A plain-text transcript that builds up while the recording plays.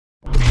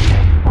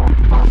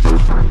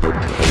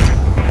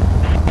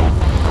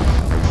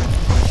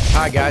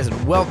Hi guys,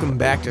 and welcome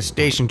back to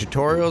Station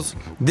Tutorials.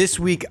 This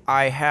week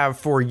I have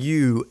for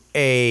you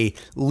a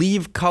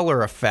leave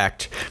color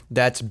effect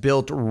that's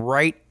built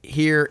right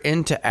here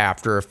into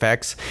After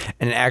Effects,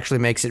 and it actually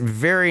makes it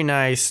very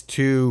nice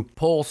to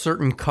pull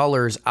certain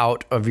colors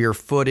out of your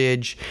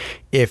footage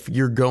if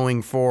you're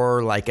going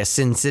for like a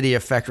Sin City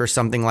effect or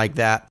something like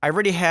that. I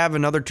already have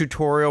another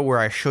tutorial where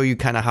I show you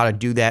kind of how to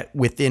do that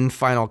within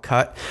Final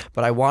Cut,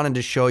 but I wanted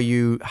to show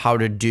you how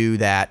to do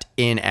that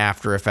in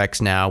After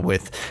Effects now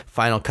with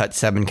Final Cut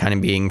 7 kind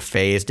of being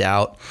phased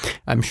out.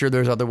 I'm sure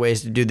there's other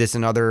ways to do this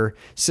in other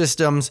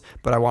systems,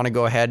 but I want to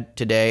go ahead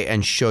today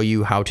and show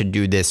you how to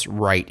do this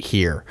right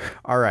here.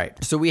 All right,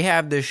 so we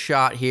have this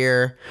shot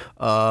here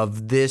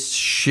of this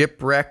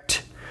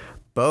shipwrecked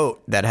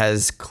boat that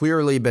has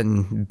clearly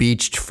been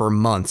beached for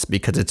months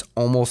because it's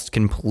almost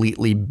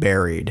completely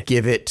buried.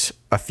 Give it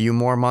a few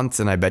more months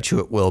and I bet you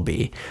it will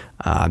be.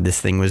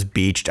 This thing was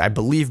beached, I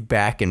believe,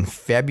 back in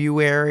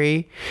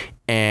February,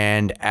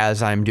 and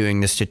as I'm doing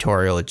this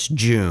tutorial, it's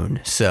June.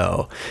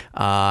 So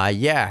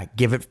yeah,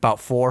 give it about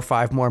 4 or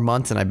 5 more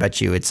months and I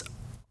bet you it's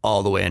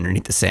all the way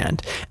underneath the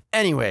sand.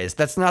 Anyways,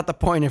 that's not the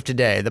point of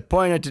today. The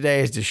point of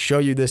today is to show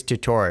you this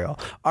tutorial.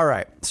 All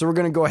right, so we're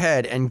gonna go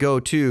ahead and go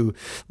to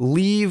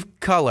leave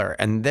color,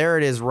 and there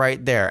it is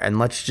right there. And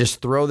let's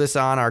just throw this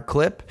on our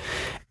clip.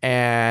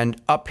 And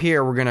up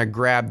here, we're gonna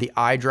grab the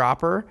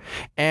eyedropper.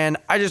 And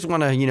I just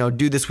wanna,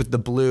 do this with the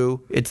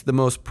blue. It's the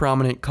most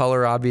prominent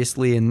color,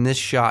 obviously, in this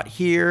shot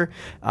here.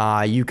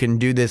 You can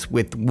do this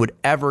with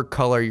whatever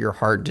color your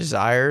heart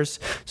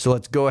desires. So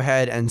let's go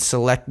ahead and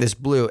select this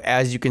blue.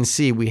 As you can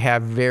see, we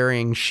have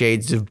varying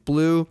shades of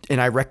blue,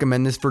 and I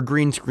recommend this for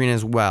green screen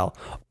as well.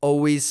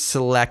 Always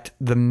select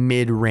the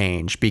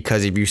mid-range,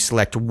 because if you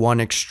select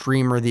one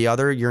extreme or the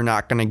other, you're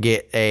not going to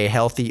get a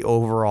healthy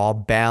overall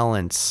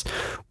balance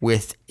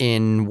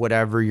within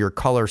whatever your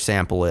color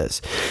sample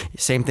is.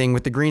 Same thing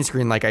with the green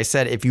screen. Like I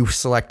said, if you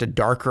select a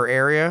darker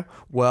area,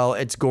 well,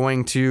 it's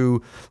going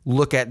to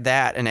look at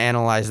that and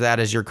analyze that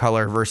as your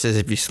color, versus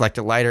if you select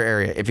a lighter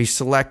area. If you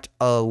select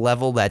a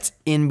level that's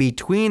in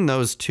between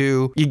those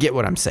two, you get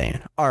what I'm saying.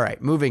 All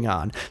right, moving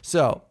on.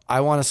 So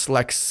I want to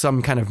select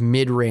some kind of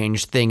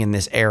mid-range thing in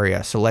this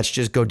area. So let's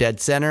just go dead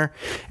center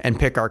and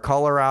pick our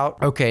color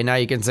out. Okay, now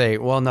you can say,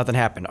 well, nothing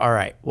happened. All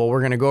right, well,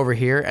 we're going to go over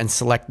here and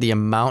select the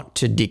amount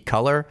to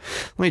decolor.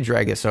 Let me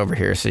drag this over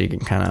here so you can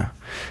kind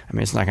of,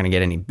 it's not going to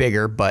get any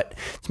bigger, but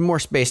it's more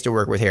space to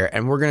work with here.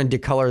 And we're going to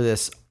decolor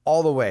this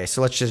all the way.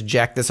 So let's just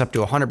jack this up to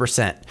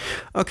 100%.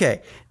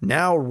 Okay,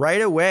 now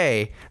right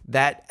away,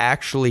 that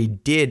actually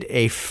did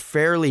a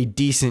fairly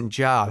decent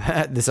job.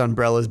 This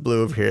umbrella's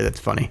blue over here. That's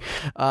funny.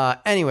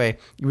 Anyway,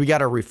 we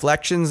got our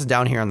reflections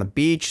down here on the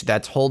beach.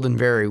 That's holding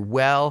very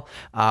well.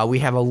 We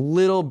have a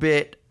little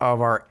bit of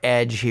our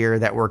edge here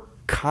that we're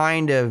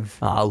kind of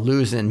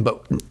losing,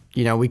 but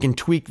we can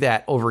tweak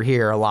that over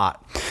here a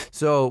lot.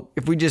 So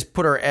if we just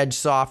put our edge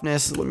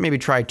softness, maybe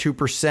try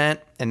 2%,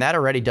 and that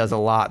already does a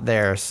lot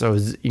there. So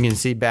you can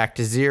see back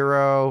to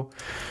 0,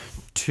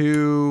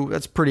 2,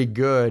 that's pretty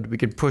good. We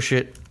could push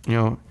it,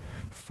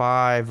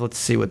 5. Let's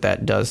see what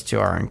that does to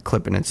our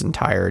clip in its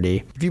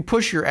entirety. If you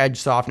push your edge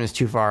softness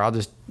too far, I'll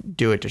just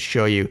do it to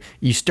show you.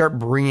 You start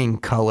bringing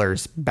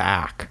colors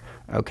back,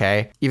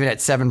 okay? Even at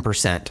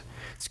 7%.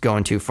 It's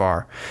going too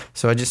far.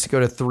 So I just go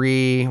to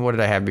 3. What did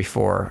I have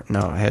before?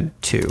 No, I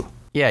had 2.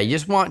 Yeah, you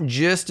just want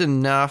just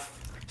enough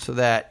so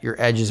that your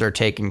edges are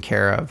taken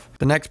care of.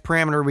 The next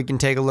parameter we can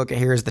take a look at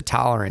here is the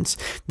tolerance.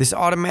 This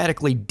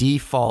automatically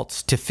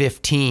defaults to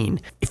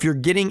 15. If you're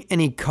getting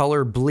any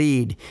color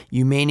bleed,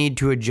 you may need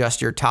to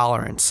adjust your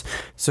tolerance.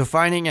 So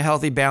finding a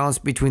healthy balance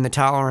between the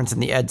tolerance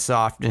and the edge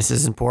softness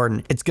is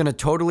important. It's gonna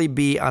totally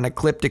be on a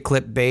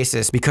clip-to-clip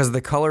basis because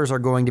the colors are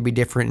going to be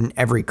different in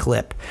every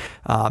clip.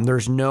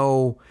 There's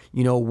no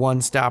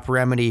one-stop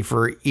remedy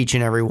for each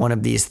and every one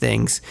of these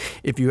things.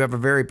 If you have a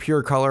very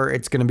pure color,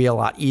 it's gonna be a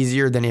lot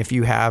easier than if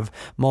you have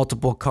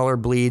multiple color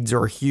bleeds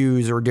or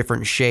hues or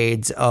different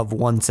shades of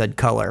one said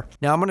color.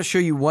 Now I'm going to show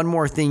you one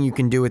more thing you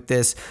can do with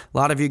this. A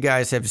lot of you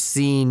guys have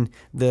seen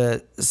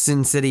the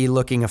Sin City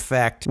looking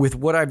effect. With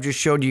what I've just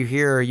showed you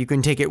here, you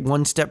can take it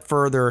one step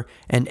further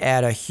and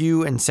add a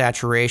hue and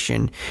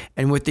saturation.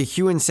 And with the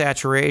hue and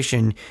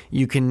saturation,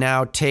 you can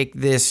now take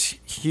this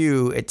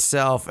hue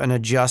itself and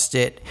adjust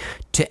it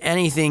to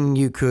anything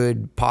you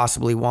could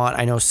possibly want.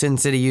 I know Sin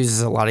City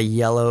uses a lot of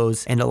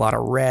yellows and a lot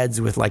of reds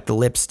with like the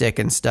lipstick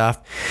and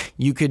stuff.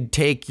 You could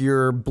take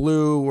your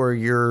blue or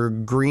your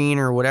green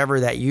or whatever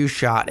that you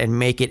shot and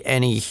make it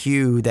any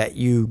hue that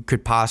you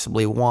could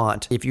possibly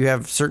want. If you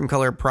have certain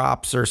color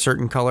props or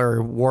certain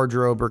color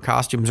wardrobe or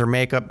costumes or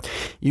makeup,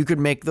 you could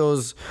make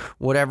those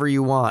whatever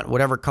you want,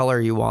 whatever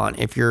color you want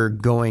if you're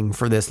going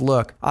for this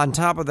look. On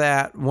top of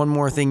that, one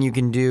more thing you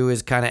can do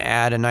is kind of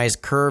add a nice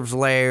curves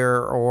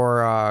layer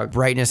or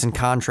brightness and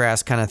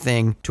contrast kind of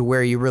thing to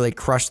where you really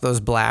crush those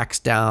blacks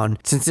down.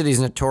 Sin City's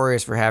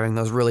notorious for having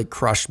those really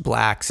crushed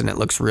blacks and it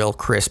looks real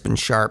crisp and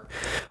sharp.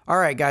 All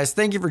right, guys. guys,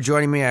 thank you for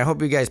joining me. I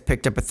hope you guys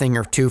picked up a thing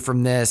or two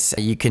from this.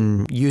 You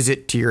can use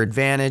it to your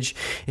advantage.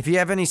 If you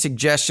have any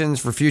suggestions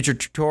for future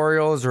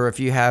tutorials, or if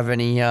you have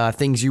any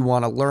things you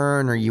want to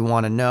learn or you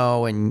want to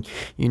know and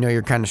you know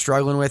you're kind of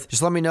struggling with,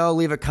 just let me know.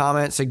 Leave a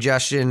comment,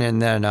 suggestion,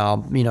 and then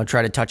I'll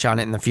try to touch on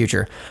it in the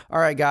future. All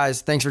right,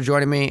 guys, thanks for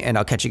joining me, and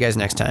I'll catch you guys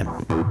next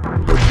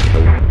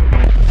time.